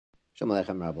Shalom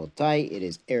Aleichem Rabotai. It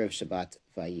is Erev Shabbat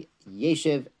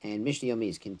Vayeshev, and Mishnah Yomi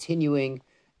is continuing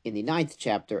in the 9th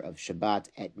chapter of Shabbat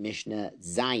at Mishnah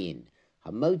Zayin.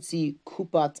 Hamotzi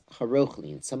Kupat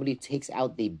Harochlin. Somebody takes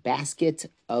out the basket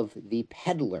of the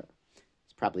peddler.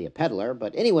 It's probably a peddler,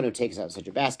 but anyone who takes out such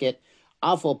a basket,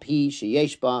 Afal Pi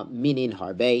Sheyeshba Minin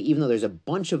Harbe, even though there's a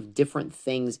bunch of different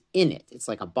things in it. It's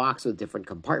like a box with different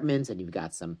compartments, and you've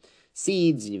got some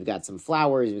seeds, and you've got some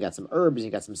flowers, and you've got some herbs, and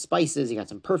you've got some spices, you've got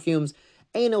some perfumes.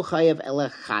 Eino chayav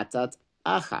ele chatat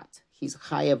achat. He's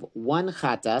chayav one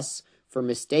chatas for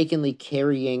mistakenly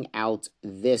carrying out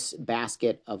this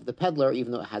basket of the peddler,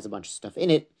 even though it has a bunch of stuff in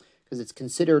it, because it's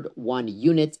considered one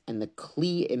unit, and the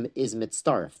kli is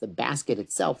mitzaref. The basket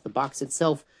itself, the box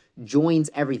itself, joins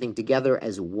everything together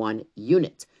as one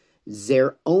unit.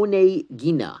 Zerone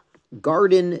gina.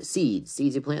 Garden seeds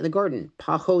you plant in the garden,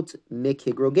 pachot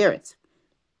mikigrogeret.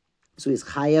 So he's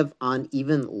chayav on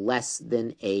even less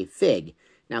than a fig.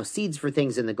 Now, seeds for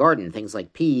things in the garden, things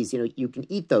like peas, you can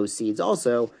eat those seeds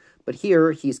also, but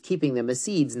here he's keeping them as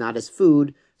seeds, not as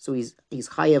food, so he's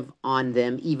chayav on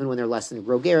them even when they're less than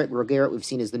grogeret. Grogeret we've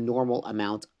seen is the normal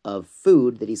amount of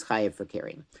food that he's chayav for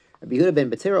carrying. Rabbi Yehuda ben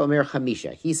Batera Omer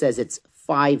Chamisha, he says it's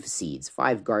 5 seeds,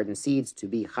 5 garden seeds to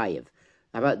be chayav.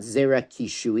 How about zera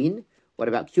kishuin? What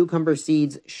about cucumber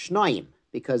seeds? Shnayim,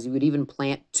 because you would even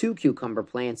plant 2 cucumber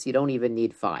plants. You don't even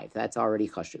need 5. That's already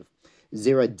chashuv.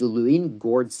 Zera duluin,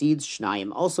 gourd seeds,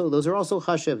 shnayim. Also, those are also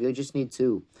chashuv. You just need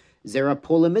 2. Zera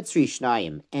polamitzri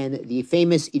shnayim. And the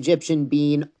famous Egyptian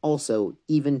bean also,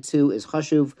 even 2 is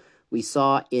chashuv. We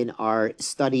saw in our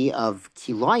study of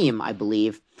kilayim, I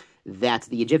believe, that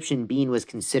the Egyptian bean was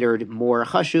considered more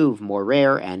chashuv, more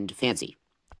rare and fancy.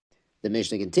 The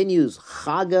Mishnah continues,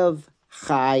 Chagav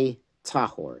Chai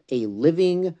Tahor, a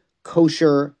living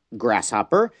kosher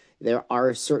grasshopper. There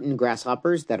are certain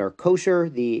grasshoppers that are kosher.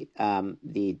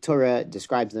 The Torah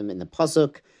describes them in the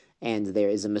Pasuk, and there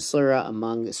is a Masorah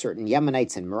among certain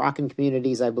Yemenites and Moroccan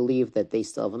communities, I believe, that they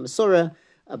still have a Masorah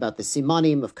about the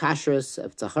simanim of kashrus,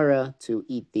 of tahara, to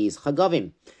eat these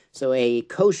chagavim. So a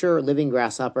kosher living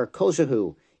grasshopper,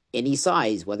 kosherhu, any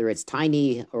size, whether it's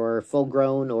tiny or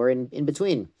full-grown or in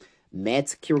between.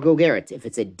 Met kirgogeret. If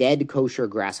it's a dead kosher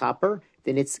grasshopper,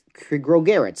 then it's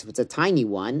kirgogeret. So if it's a tiny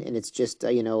one and it's just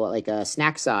like a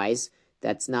snack size,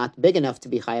 that's not big enough to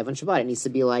be chayav on Shabbat. It needs to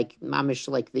be like mamish,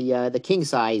 like the king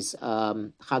size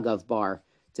chagav bar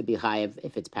to be chayav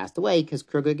if it's passed away, because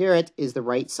kirgogeret is the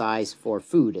right size for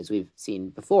food, as we've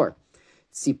seen before.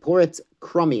 Siporet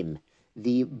kromim,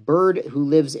 the bird who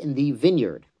lives in the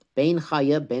vineyard. Ben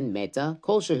chaya, ben meta,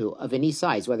 kol shehu, of any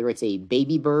size, whether it's a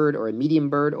baby bird or a medium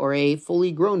bird or a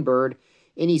fully grown bird,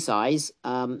 any size,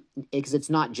 because it's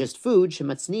not just food,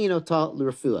 shematzniin ota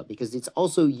l'refuah, because it's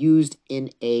also used in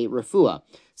a refuah.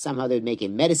 Somehow they would make a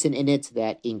medicine in it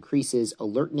that increases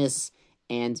alertness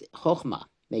and chokhmah,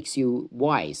 makes you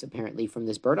wise, apparently, from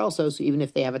this bird also. So even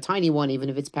if they have a tiny one, even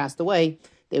if it's passed away,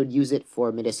 they would use it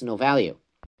for medicinal value.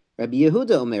 Rabbi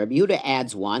Yehuda Omer, Rabbi Yehuda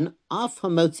adds one, Af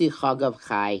hamotzi chagav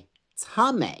chai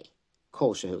tameh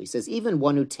kol shehu. He says, even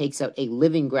one who takes out a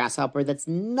living grasshopper that's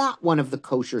not one of the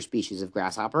kosher species of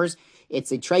grasshoppers.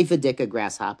 It's a treifadika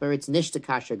grasshopper. It's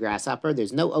nishtakasha grasshopper.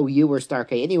 There's no OU or star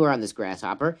K anywhere on this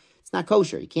grasshopper. It's not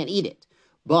kosher. You can't eat it.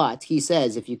 But he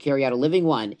says, if you carry out a living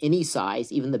one, any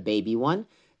size, even the baby one,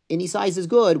 any size is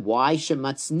good. Why?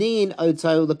 Shematznin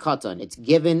oto lekatan. It's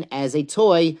given as a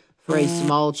toy for a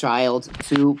small child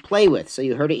to play with. So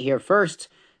you heard it here first.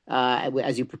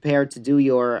 As you prepare to do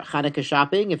your Hanukkah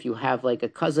shopping, if you have like a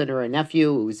cousin or a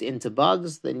nephew who's into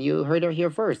bugs, then you heard it here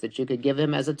first, that you could give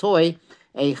him as a toy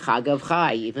a Chagav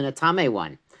Chai, even a Tameh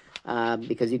one,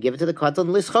 because you give it to the Katan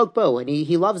Lischokbo, and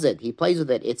he loves it. He plays with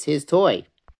it. It's his toy.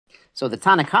 So the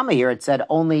Tanna Kama here, it said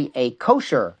only a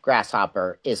kosher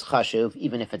grasshopper is chashuv,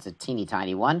 even if it's a teeny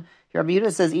tiny one. Here Rabbi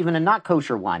Yehuda says even a not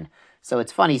kosher one. So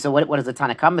it's funny. So what does the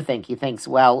Tanna Kama think? He thinks,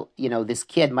 well, this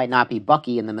kid might not be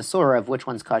Bucky in the Masorah of which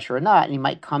one's kosher or not, and he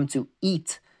might come to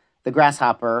eat the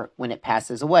grasshopper when it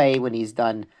passes away, when he's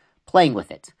done playing with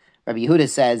it. Rabbi Yehuda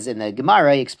says in the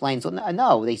Gemara, he explains, well,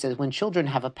 no, he says when children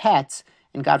have a pet,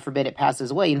 and God forbid it passes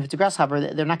away, and if it's a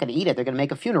grasshopper, they're not going to eat it. They're going to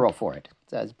make a funeral for it.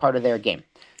 So it's part of their game.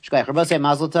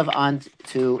 Mazel tov, on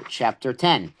to chapter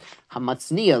 10.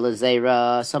 Hamatzniya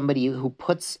lezera, somebody who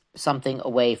puts something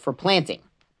away for planting.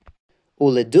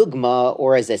 Uledugma,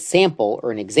 or as a sample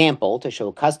or an example to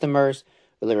show customers,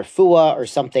 ulerefua, or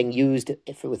something used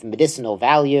with medicinal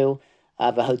value.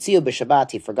 V'hotzio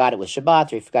b'Shabbat, he forgot it was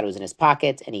Shabbat, or he forgot it was in his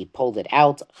pocket, and he pulled it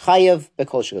out. Chayav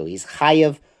b'kol shehu, he's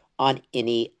chayav on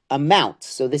any amount.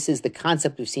 So this is the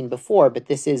concept we've seen before, but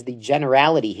this is the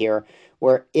generality here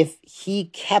where if he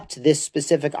kept this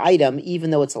specific item,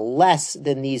 even though it's less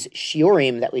than these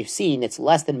shiurim that we've seen, it's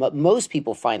less than what most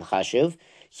people find chashuv,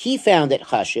 he found it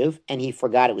chashuv, and he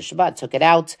forgot it was Shabbat, took it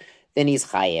out, then he's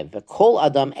chayev. V'kol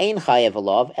adam ein chayev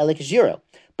alav elik zero.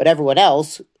 But everyone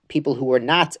else, people who were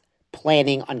not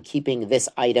planning on keeping this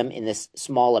item in this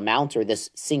small amount or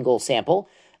this single sample,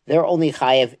 they're only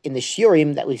chayev in the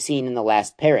shiurim that we've seen in the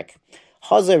last parak.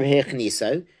 Hazar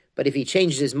v'hechnisa, but if he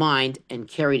changed his mind and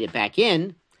carried it back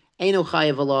in, eino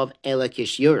chayev alav ela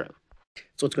kishiura.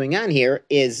 So what's going on here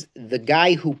is the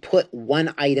guy who put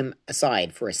one item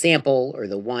aside for a sample or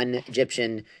the one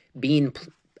Egyptian bean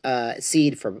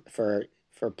seed for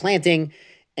planting,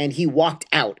 and he walked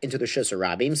out into the Shus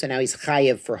Rabim. So now he's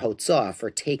chayev for hotzah,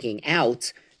 for taking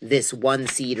out this one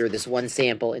seed or this one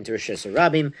sample into Rishus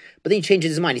Rabim. But then he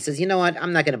changes his mind. He says, you know what?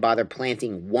 I'm not going to bother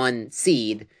planting one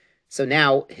seed. So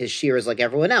now his shear is like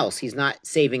everyone else. He's not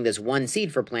saving this one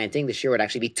seed for planting. The shear would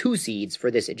actually be 2 seeds for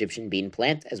this Egyptian bean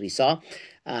plant, as we saw.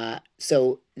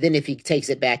 So then if he takes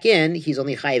it back in, he's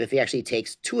only chayiv if he actually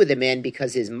takes 2 of them in,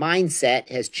 because his mindset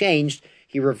has changed.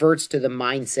 He reverts to the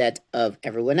mindset of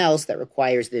everyone else that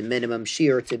requires the minimum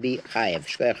shear to be chayiv.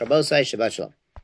 Shkoyach Rabosai, Shabbat Shalom.